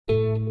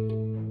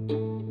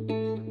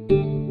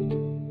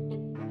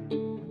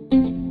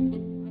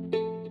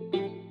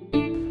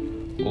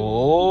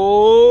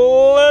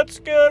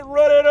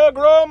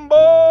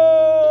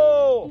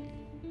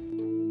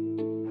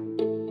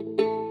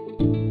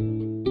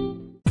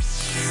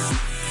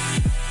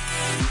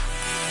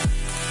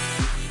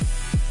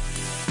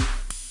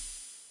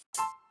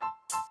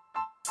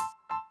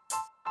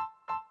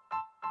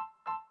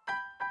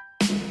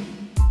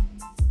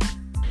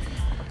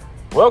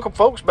Welcome,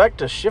 folks, back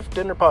to Shift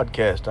Dinner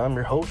Podcast. I'm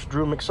your host,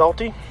 Drew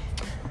McSalty,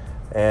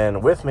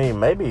 and with me,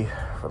 maybe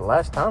for the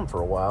last time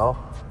for a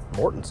while,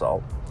 Morton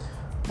Salt.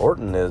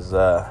 Morton is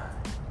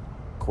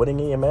quitting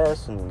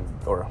EMS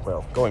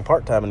going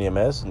part-time in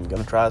EMS and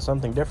going to try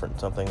something different,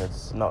 something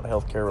that's not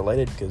healthcare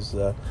related because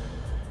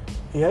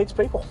he hates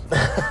people.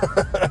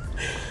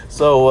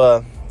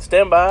 So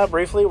stand by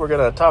briefly. We're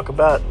going to talk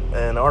about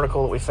an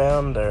article that we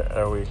found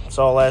or we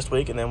saw last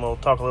week, and then we'll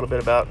talk a little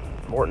bit about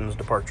Morton's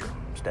departure.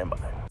 Stand by.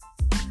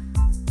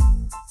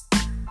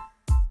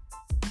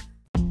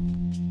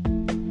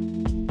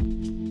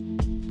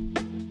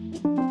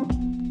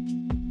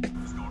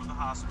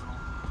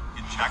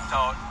 Checked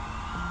out.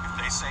 If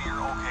they say you're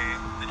okay,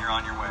 then you're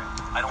on your way.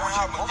 I don't want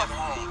you to go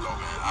home, though,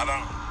 man.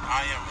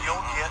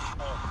 You'll get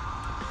home.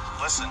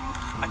 Listen,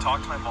 I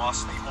talked to my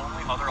boss. The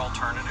only other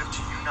alternative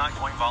to you not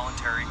going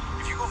voluntary,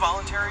 if you go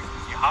voluntary,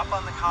 you hop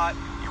on the cot,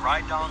 you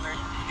ride down there,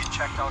 you get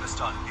checked out, it's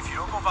done. If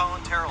you don't go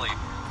voluntarily,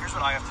 here's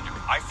what I have to do.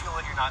 I feel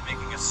that you're not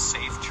making a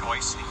safe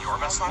choice in your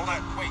best interest.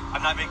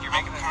 I'm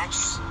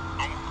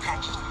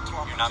consciously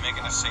talking. You're not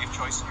making a safe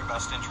choice in your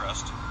best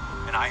interest.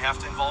 And I have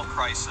to involve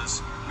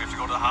crisis. We have to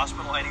go to the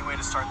hospital anyway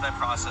to start that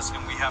process,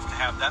 and we have to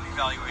have them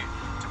evaluate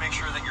to make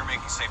sure that you're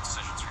making safe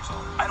decisions for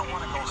yourself. I don't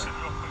want to go there.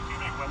 Real quick, do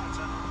you need weapons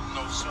in?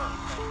 No, sir.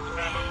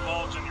 You have a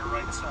bulge in your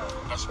right side.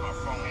 That's my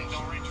phone. Hey,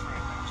 don't reach for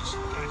anything.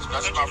 Just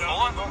that's my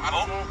phone.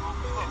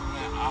 Look,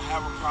 man, I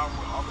have a problem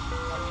with other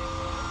people.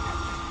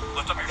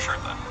 Lift up your shirt,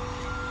 then.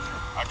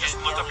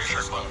 Just lift up your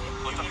shirt, bud.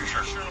 Lift up your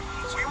shirt.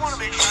 We want to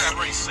make sure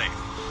everybody's safe.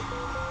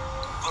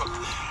 Look.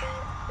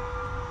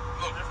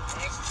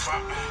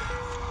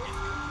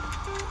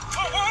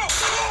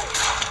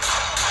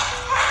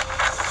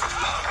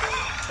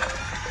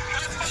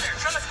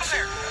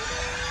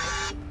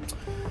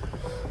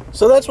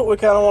 So that's what we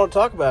kind of want to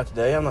talk about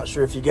today. I'm not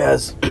sure if you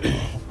guys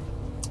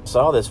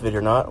saw this video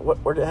or not.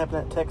 Where did it happen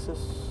at? Texas?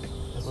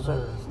 Was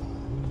that?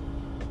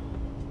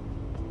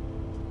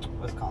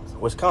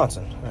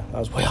 Wisconsin. I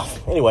was way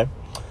off. Anyway,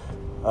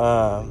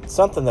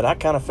 something that I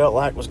kind of felt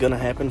like was going to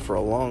happen for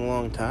a long,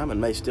 long time and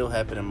may still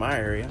happen in my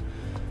area.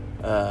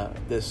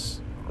 This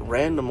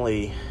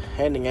randomly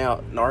handing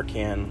out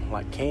Narcan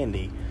like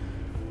candy,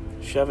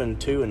 shoving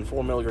 2 and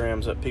 4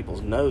 milligrams up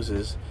people's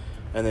noses,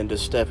 and then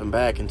just stepping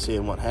back and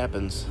seeing what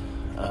happens.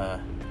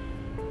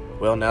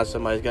 Now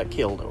somebody's got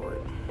killed over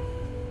it.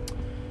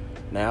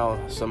 Now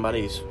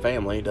somebody's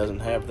family doesn't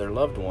have their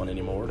loved one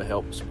anymore to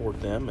help support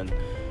them, and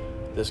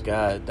this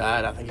guy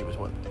died. I think he was,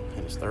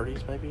 in his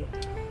 30s maybe?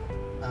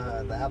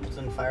 The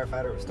Appleton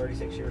firefighter was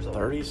 36 years old.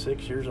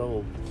 36 years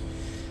old.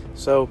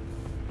 So,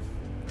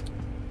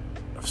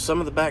 some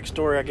of the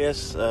backstory, I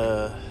guess,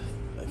 they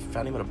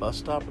found him at a bus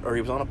stop, or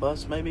he was on a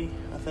bus maybe,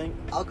 I think.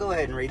 I'll go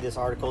ahead and read this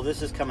article.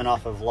 This is coming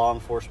off of Law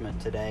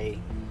Enforcement Today,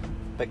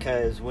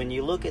 because when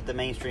you look at the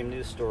mainstream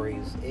news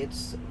stories,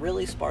 it's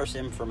really sparse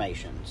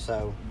information.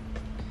 So,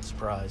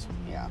 surprise.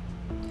 Yeah.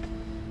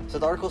 So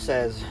the article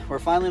says, we're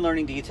finally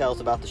learning details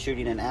about the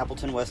shooting in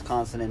Appleton,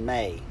 Wisconsin in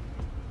May.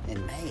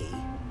 In May?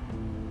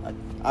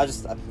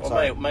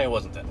 Sorry. May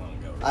wasn't that long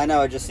ago. Right? I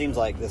know, it just seems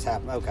like this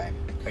happened. Okay.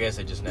 I guess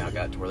they just now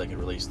got to where they could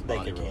release the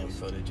body cam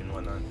footage and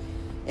whatnot.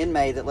 In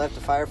May, that left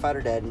a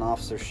firefighter dead and an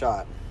officer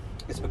shot.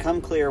 It's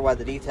become clear why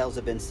the details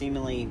have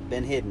seemingly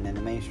been hidden in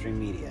the mainstream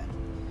media.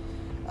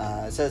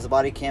 It says the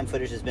body cam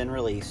footage has been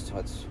released.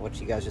 That's what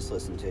you guys just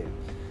listened to.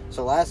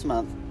 So last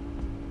month,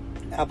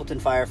 Appleton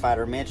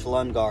firefighter Mitch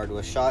Lundgaard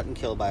was shot and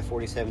killed by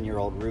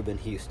 47-year-old Reuben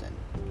Houston.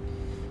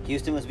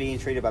 Houston was being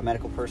treated by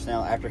medical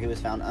personnel after he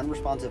was found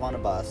unresponsive on a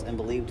bus and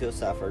believed to have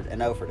suffered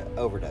an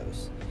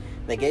overdose.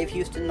 They gave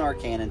Houston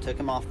Narcan and took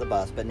him off the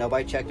bus, but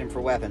nobody checked him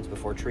for weapons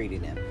before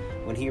treating him.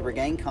 When he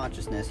regained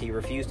consciousness, he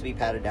refused to be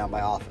patted down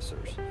by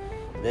officers.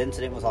 The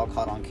incident was all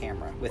caught on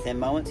camera. Within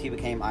moments, he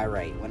became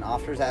irate. When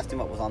officers asked him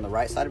what was on the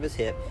right side of his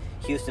hip,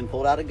 Houston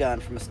pulled out a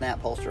gun from a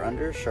snap holster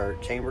under his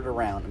shirt, chambered a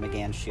round, and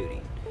began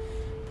shooting.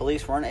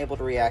 Police were unable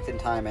to react in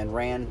time and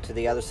ran to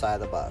the other side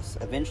of the bus.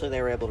 Eventually,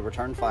 they were able to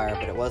return fire,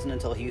 but it wasn't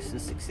until Houston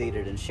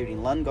succeeded in shooting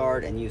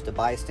Lundgaard and used a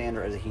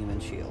bystander as a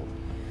human shield.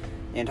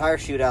 The entire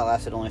shootout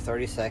lasted only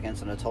 30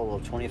 seconds, and a total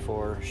of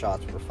 24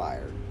 shots were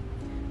fired.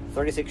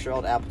 The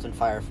 36-year-old Appleton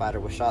firefighter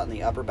was shot in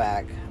the upper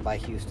back by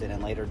Houston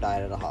and later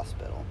died at a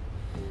hospital.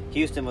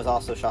 Houston was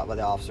also shot by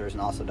the officers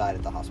and also died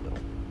at the hospital.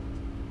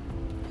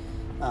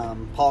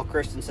 Paul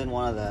Christensen,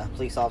 one of the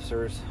police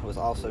officers, was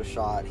also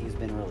shot. He's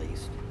been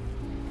released.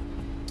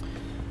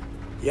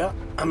 Yeah,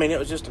 it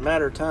was just a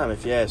matter of time,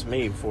 if you ask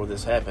me, before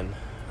this happened.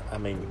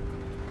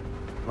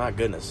 My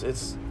goodness,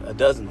 it's a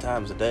dozen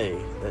times a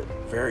day that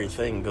very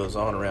thing goes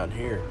on around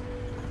here.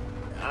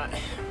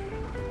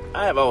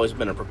 I have always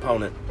been a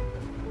proponent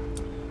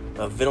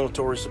of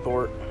ventilatory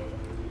support,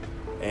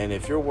 and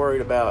if you're worried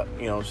about,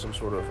 some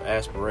sort of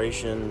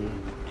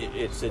aspiration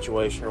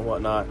situation or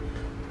whatnot,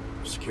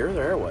 secure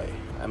the airway.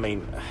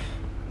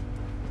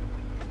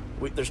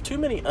 There's too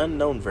many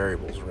unknown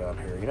variables around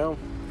here,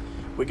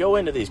 We go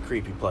into these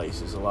creepy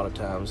places a lot of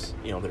times,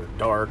 that are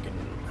dark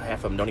and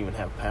half of them don't even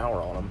have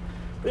power on them.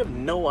 We have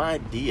no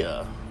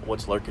idea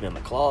what's lurking in the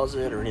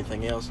closet or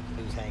anything else.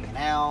 Who's hanging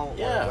out? What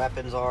Yeah. their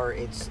weapons are?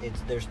 It's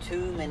there's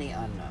too many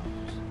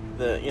unknowns.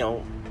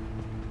 There's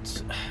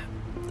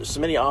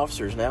so many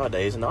officers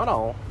nowadays, and not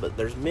all, but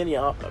there's many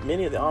of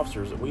the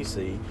officers that we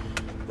see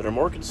that are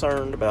more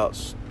concerned about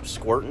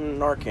squirting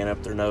Narcan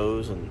up their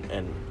nose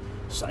and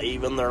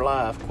saving their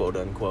life, quote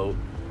unquote,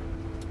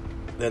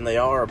 than they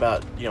are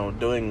about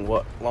doing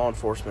what law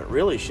enforcement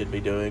really should be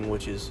doing,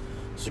 which is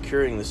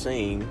securing the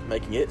scene,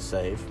 making it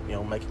safe,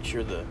 making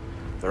sure that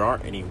there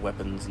aren't any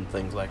weapons and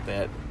things like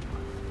that.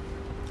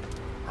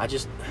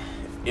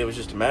 It was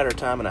just a matter of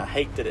time, and I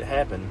hate that it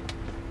happened,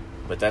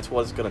 but that's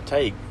what it's going to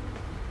take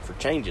for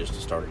changes to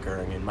start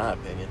occurring, in my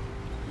opinion.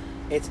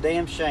 It's a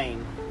damn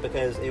shame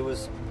because it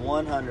was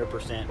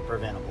 100%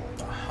 preventable.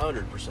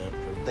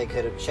 100%. They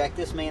could have checked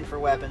this man for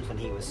weapons when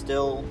he was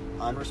still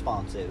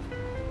unresponsive.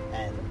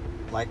 And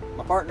like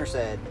my partner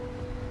said,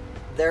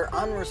 they're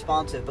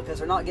unresponsive because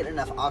they're not getting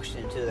enough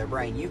oxygen to their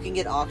brain. You can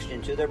get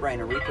oxygen to their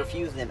brain and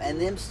reperfuse them and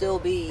them still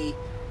be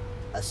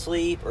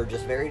asleep or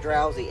just very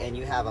drowsy, and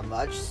you have a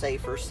much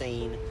safer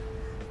scene.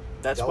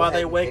 That's Go why ahead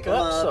they and wake pick 'em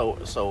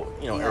up so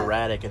Yeah.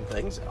 erratic and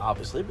things,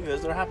 obviously,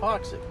 because they're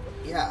hypoxic.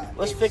 Yeah.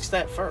 Let's fix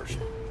that first.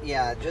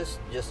 Yeah, just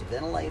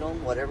ventilate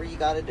them, whatever you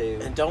got to do.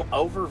 And don't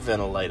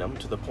over-ventilate them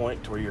to the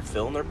point to where you're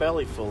filling their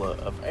belly full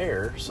of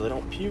air so they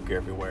don't puke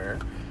everywhere.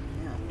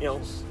 Yeah,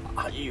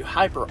 You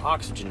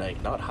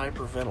hyper-oxygenate, not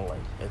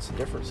hyperventilate. It's a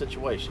different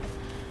situation.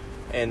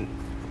 And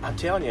I'm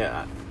telling you,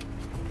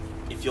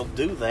 if you'll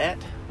do that,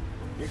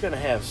 you're going to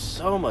have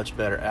so much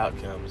better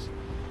outcomes.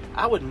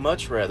 I would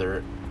much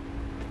rather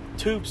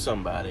tube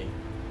somebody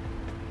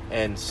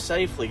and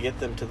safely get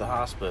them to the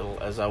hospital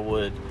as I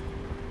would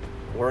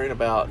worrying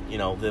about,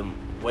 them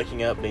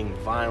waking up being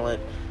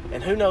violent.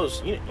 And who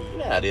knows, you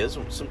know how it is.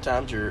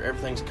 Sometimes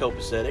everything's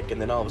copacetic,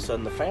 and then all of a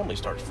sudden the family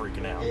starts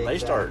freaking out. Exactly. They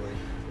start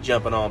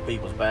jumping on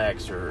people's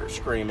backs or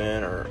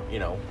screaming or,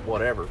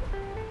 whatever.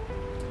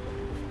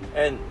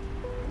 And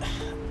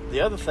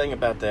the other thing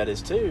about that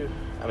is, too,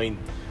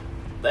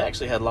 they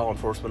actually had law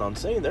enforcement on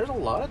scene. There's a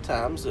lot of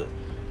times that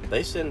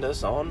they send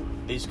us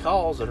on these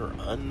calls that are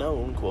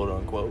unknown, quote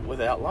unquote,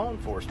 without law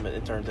enforcement.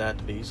 It turns out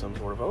to be some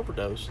sort of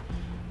overdose.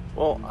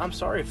 Well, I'm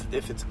sorry,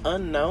 if it's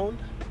unknown,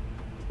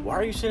 why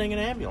are you sending an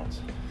ambulance?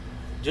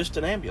 Just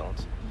an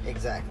ambulance.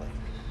 Exactly.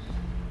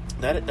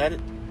 That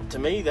to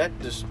me,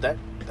 that's the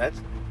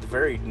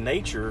very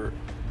nature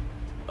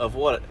of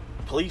what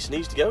police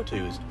needs to go to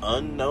is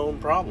unknown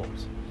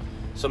problems.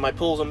 Somebody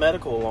pulls a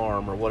medical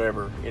alarm or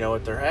whatever,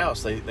 at their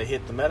house, they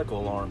hit the medical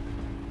alarm.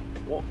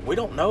 Well, we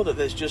don't know that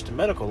it's just a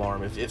medical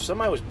alarm. If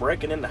somebody was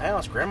breaking in the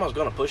house, Grandma's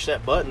going to push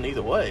that button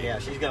either way. Yeah,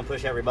 she's going to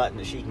push every button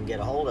that she can get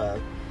a hold of.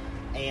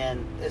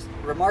 And it's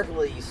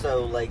remarkably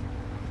so,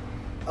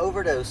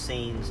 overdose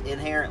scenes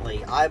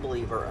inherently, I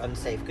believe, are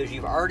unsafe because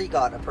you've already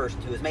got a person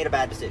who has made a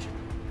bad decision.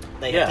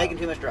 They have taken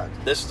too much drugs.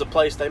 This is a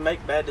place they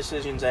make bad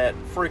decisions at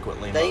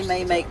frequently. They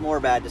may make more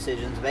bad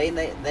decisions. They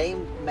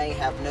may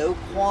have no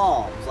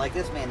qualms, like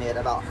this man did,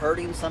 about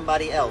hurting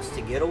somebody else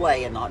to get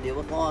away and not deal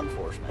with law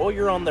enforcement. Well,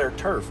 you're on their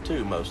turf,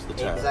 too, most of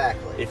the time.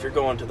 Exactly. If you're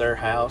going to their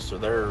house or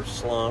their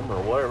slum or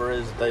whatever it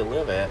is that they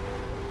live at,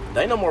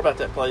 they know more about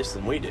that place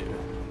than we do.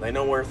 They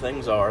know where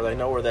things are. They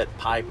know where that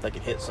pipe they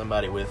can hit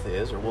somebody with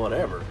is or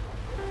whatever.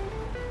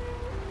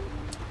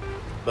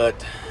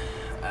 But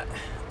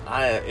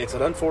it's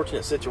an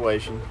unfortunate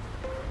situation,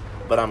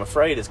 but I'm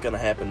afraid it's going to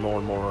happen more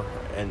and more,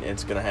 and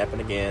it's going to happen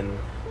again.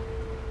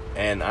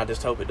 And I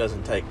just hope it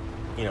doesn't take,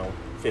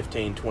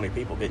 15, 20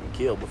 people getting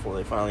killed before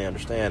they finally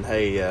understand,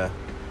 hey,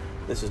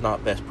 this is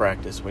not best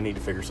practice. We need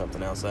to figure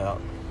something else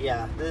out.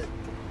 Yeah,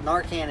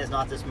 Narcan is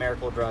not this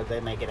miracle drug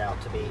they make it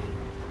out to be.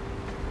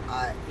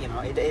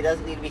 It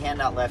doesn't need to be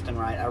handed out left and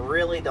right. I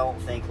really don't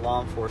think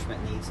law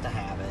enforcement needs to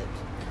have it.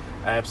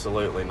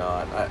 Absolutely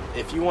not.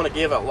 If you want to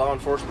give out law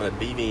enforcement a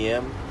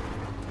BVM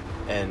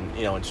and,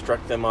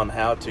 instruct them on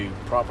how to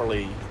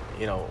properly,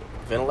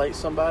 ventilate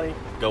somebody,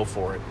 go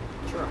for it.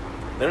 Sure.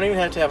 They don't even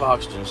have to have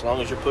oxygen as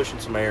long as you're pushing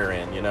some air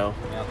in, Yep.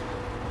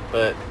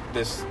 But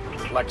this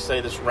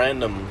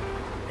random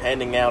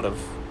handing out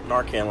of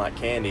Narcan like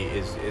candy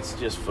it's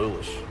just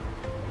foolish.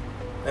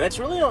 And it's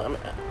really,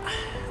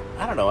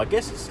 I don't know, I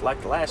guess it's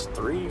like the last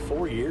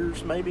 3-4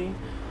 years maybe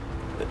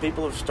that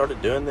people have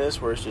started doing this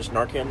where it's just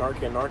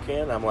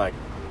Narcan. I'm like,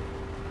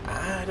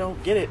 I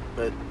don't get it,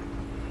 but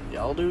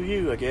y'all do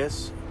you, I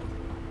guess.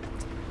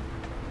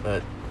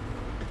 But,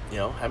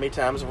 how many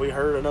times have we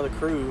heard another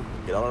crew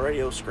get on the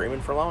radio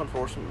screaming for law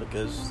enforcement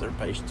because their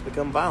patients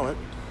become violent?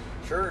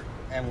 Sure,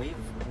 and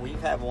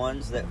we've had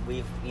ones that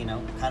we've,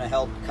 kind of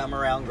helped come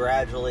around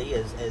gradually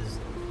as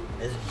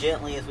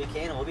gently as we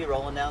can, and we'll be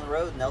rolling down the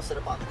road, and they'll sit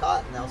up on the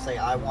cot, and they'll say,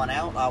 I want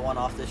out, I want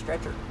off this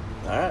stretcher.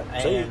 All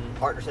right, and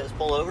partner says,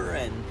 pull over,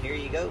 and here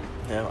you go.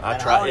 I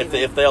try.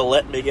 If they'll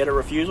let me get a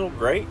refusal,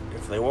 great.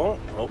 If they won't,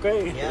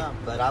 okay. Yeah,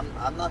 but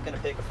I'm not going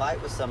to pick a fight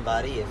with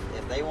somebody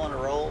if they want to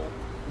roll.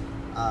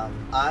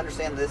 I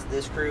understand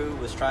this crew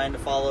was trying to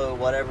follow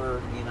whatever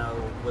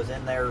was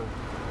in their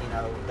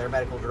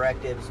medical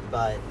directives,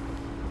 but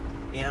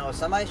You know, if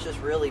somebody's just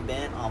really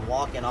bent on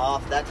walking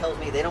off, that tells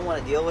me they don't want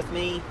to deal with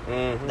me.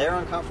 Mm-hmm. They're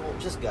uncomfortable.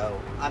 Just go.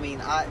 I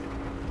mean,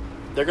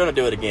 They're going to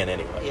do it again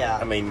anyway. Yeah.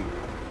 I mean,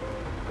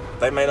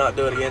 they may not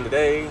do it again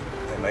today.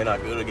 They may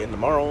not do it again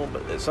tomorrow.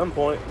 But at some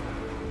point,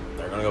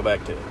 they're going to go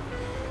back to it.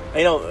 And,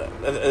 you know,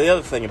 the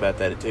other thing about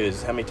that, too,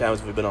 is how many times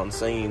have we been on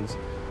scenes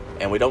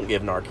and we don't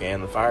give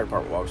Narcan. The fire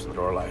department walks in the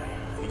door like,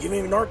 you give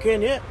me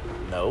Narcan yet?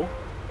 No.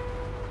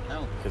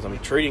 no. Because I'm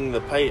treating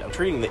I'm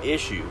treating the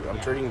issue. I'm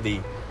treating the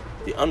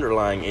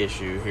underlying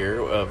issue here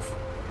of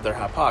they're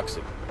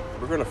hypoxic.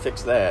 We're going to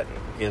fix that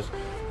because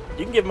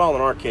you can give them all the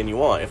Narcan you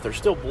want. If they're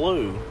still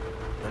blue,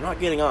 they're not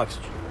getting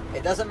oxygen.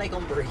 It doesn't make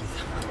them breathe.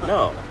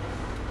 No.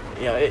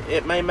 You know,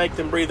 it may make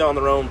them breathe on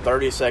their own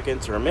 30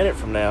 seconds or a minute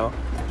from now,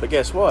 but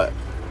guess what?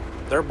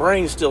 Their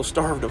brain's still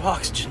starved of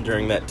oxygen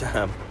during that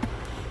time.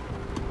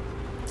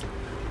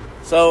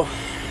 So,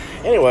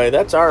 anyway,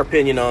 that's our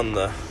opinion on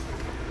the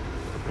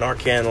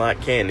Narcan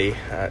like candy.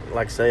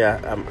 Like I say,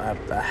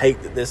 I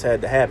hate that this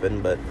had to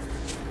happen, but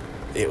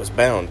it was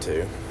bound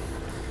to.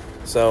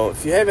 So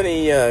if you have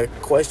any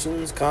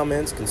questions,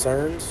 comments,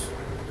 concerns,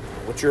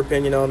 what's your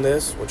opinion on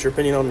this? What's your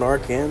opinion on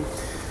Narcan?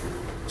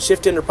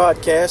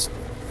 ShiftEnderPodcast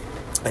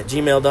at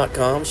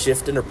gmail.com,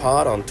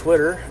 ShiftEnderPod on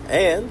Twitter,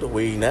 and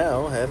we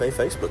now have a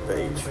Facebook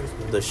page,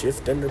 the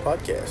Shift Ender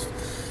Podcast.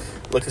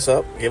 Look us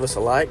up, give us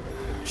a like,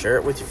 share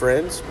it with your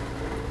friends,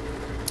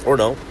 or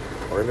don't,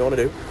 whatever you want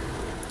to do.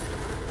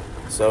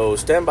 So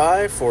stand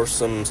by for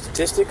some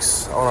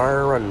statistics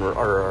on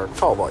our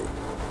call volume.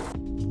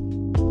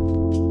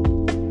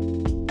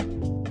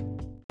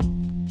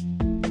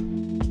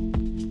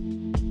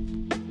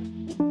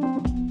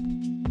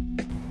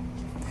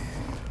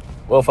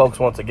 Well, folks,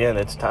 once again,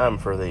 it's time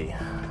for the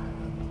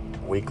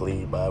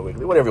weekly,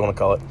 bi-weekly, whatever you want to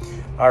call it,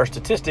 our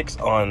statistics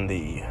on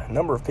the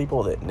number of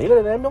people that needed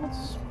an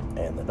ambulance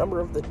and the number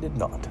of that did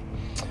not.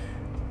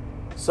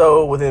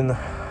 So within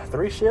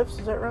 3 shifts,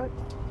 is that right?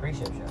 3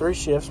 shifts. 3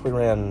 shifts, we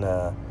ran,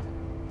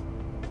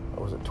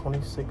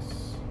 26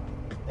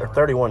 or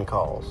 31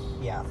 calls.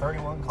 Yeah,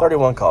 31 calls.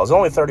 31 calls.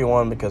 Only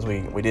 31 because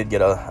we did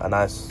get a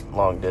nice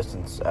long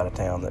distance out of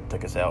town that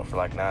took us out for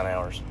like 9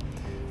 hours.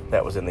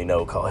 That was in the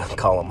no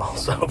column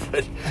also.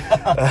 But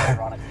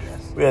Ironic,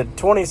 yes. we had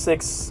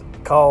 26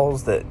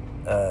 calls that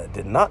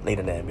did not need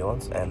an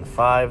ambulance and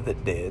 5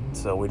 that did.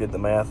 So we did the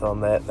math on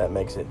that. That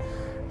makes it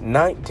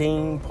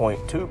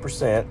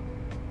 19.2%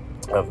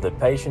 of the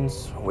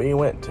patients we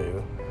went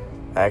to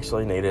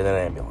actually needed an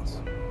ambulance.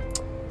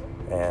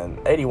 And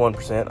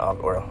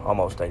 81%, or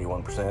almost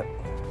 81%,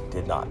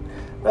 did not.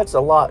 That's a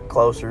lot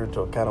closer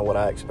to kind of what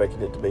I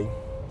expected it to be.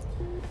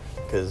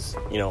 Because,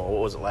 you know, what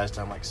was it last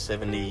time? Like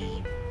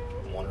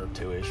 71 or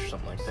 2-ish, or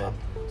something like that.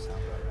 Sounds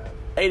about right.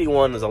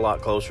 81 is a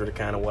lot closer to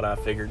kind of what I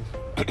figured.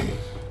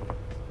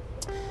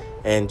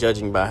 And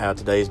judging by how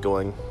today's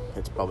going,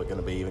 it's probably going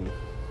to be even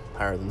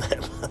higher than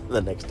that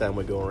the next time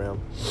we go around.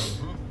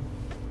 Mm-hmm.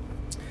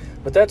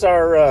 But that's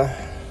our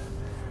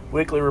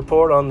weekly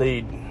report on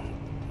the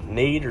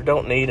need or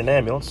don't need an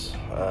ambulance.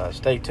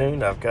 Stay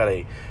tuned. I've got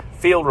a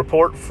field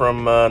report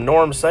from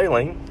Norm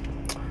Sailing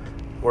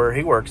where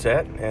he works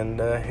at,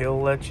 and he'll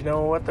let you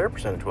know what their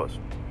percentage was.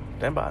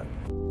 Stand by.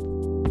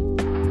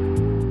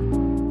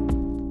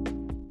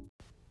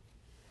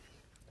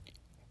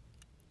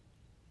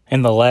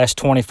 In the last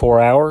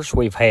 24 hours,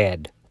 we've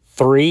had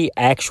 3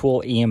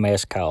 actual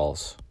EMS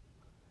calls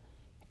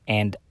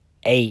and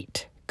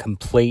 8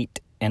 complete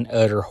and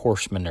utter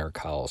horse manure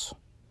calls.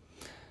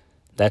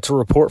 That's a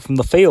report from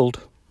the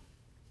field.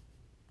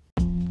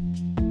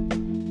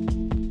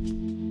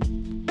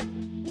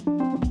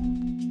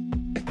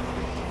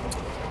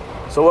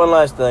 So one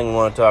last thing we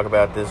want to talk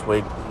about this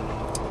week.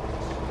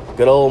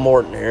 Good old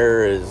Morton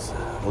here is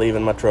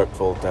leaving my truck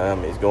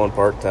full-time. He's going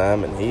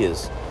part-time, and he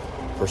is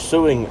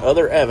pursuing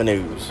other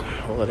avenues.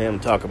 We'll let him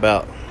talk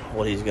about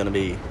what he's going to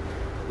be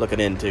looking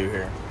into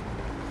here.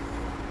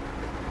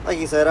 Like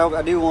you said, I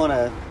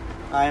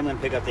am going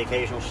to pick up the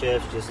occasional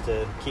shifts just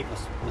to keep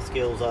my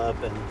skills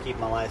up and keep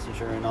my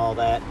licensure and all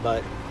that.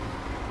 But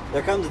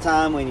there comes a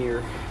time when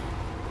you're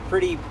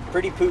pretty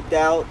pooped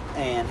out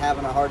and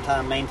having a hard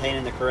time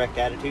maintaining the correct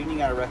attitude, and you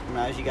got to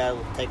recognize you got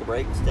to take a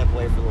break and step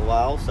away for a little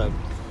while. So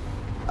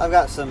I've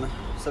got some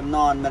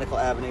non-medical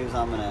avenues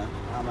I'm gonna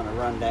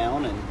run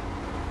down and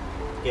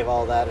give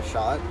all that a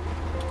shot.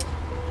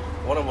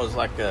 One of them was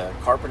like a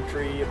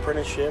carpentry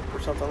apprenticeship or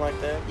something like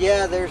that.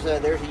 Yeah, there's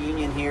a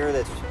union here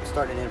that's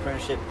starting an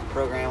apprenticeship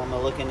program. I'm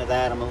gonna look into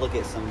that. I'm gonna look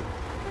at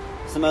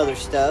some other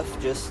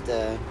stuff, just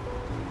things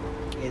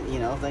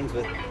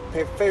with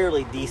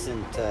fairly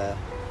decent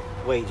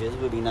wages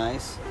would be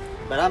nice.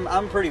 But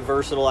I'm pretty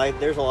versatile.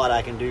 There's a lot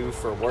I can do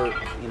for work.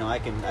 You know, I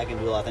can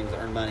do a lot of things to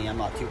earn money. I'm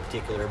not too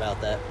particular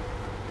about that.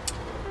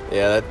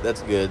 Yeah,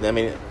 that's good. I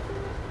mean,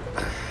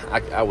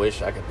 I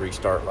wish I could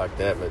restart like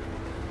that, but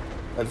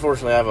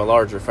unfortunately, I have a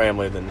larger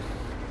family than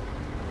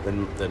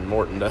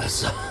Morton does.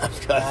 So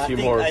I've got a few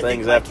more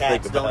things I have to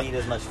think about. Don't eat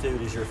as much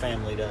food as your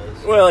family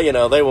does.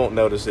 Well, they won't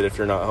notice it if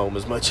you're not home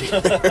as much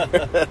either.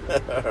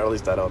 Or at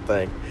least I don't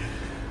think.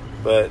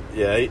 But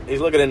yeah, he's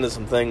looking into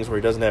some things where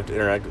he doesn't have to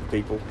interact with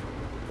people,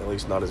 at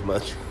least not as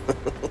much.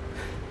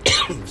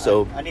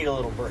 So I need a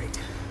little break.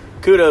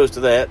 Kudos to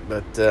that,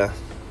 but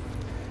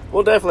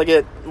we'll definitely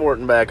get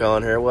Morton back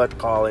on here. We'll have to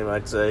call him,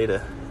 I'd say,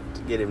 to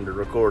get him to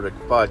record a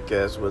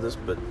podcast with us.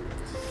 But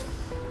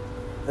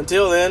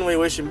until then, we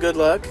wish him good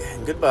luck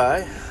and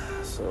goodbye.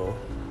 So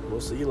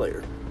we'll see you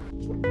later.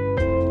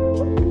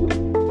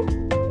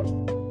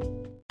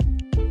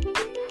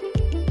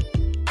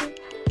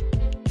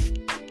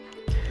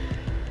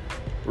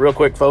 Real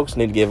quick, folks,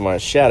 need to give my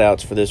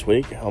shout-outs for this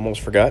week.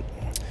 Almost forgot.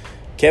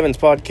 Kevin's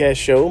podcast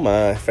show,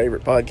 my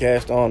favorite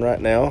podcast on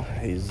right now.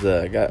 He's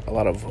got a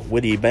lot of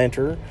witty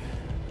banter.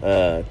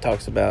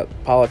 Talks about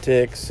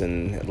politics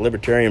and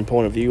libertarian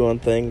point of view on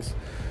things.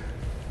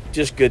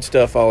 Just good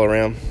stuff all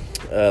around.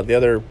 The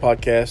other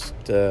podcast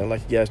I'd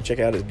like you guys to check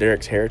out is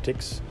Derek's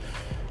Heretics.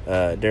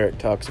 Derek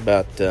talks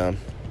about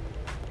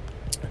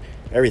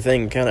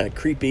everything kind of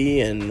creepy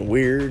and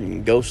weird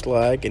and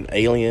ghost-like and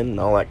alien and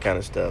all that kind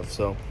of stuff.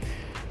 So,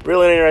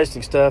 really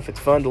interesting stuff. It's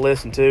fun to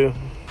listen to.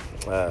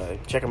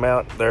 Check them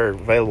out. They're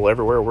available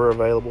everywhere we're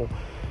available.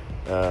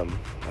 I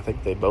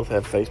think they both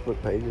have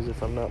Facebook pages,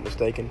 if I'm not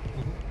mistaken.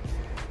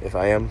 Mm-hmm. If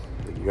I am,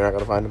 you're not going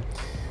to find them.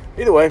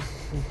 Either way,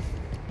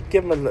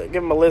 give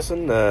them a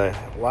listen.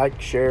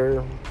 Like,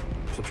 share,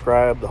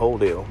 subscribe, the whole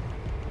deal.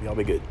 Y'all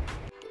be good.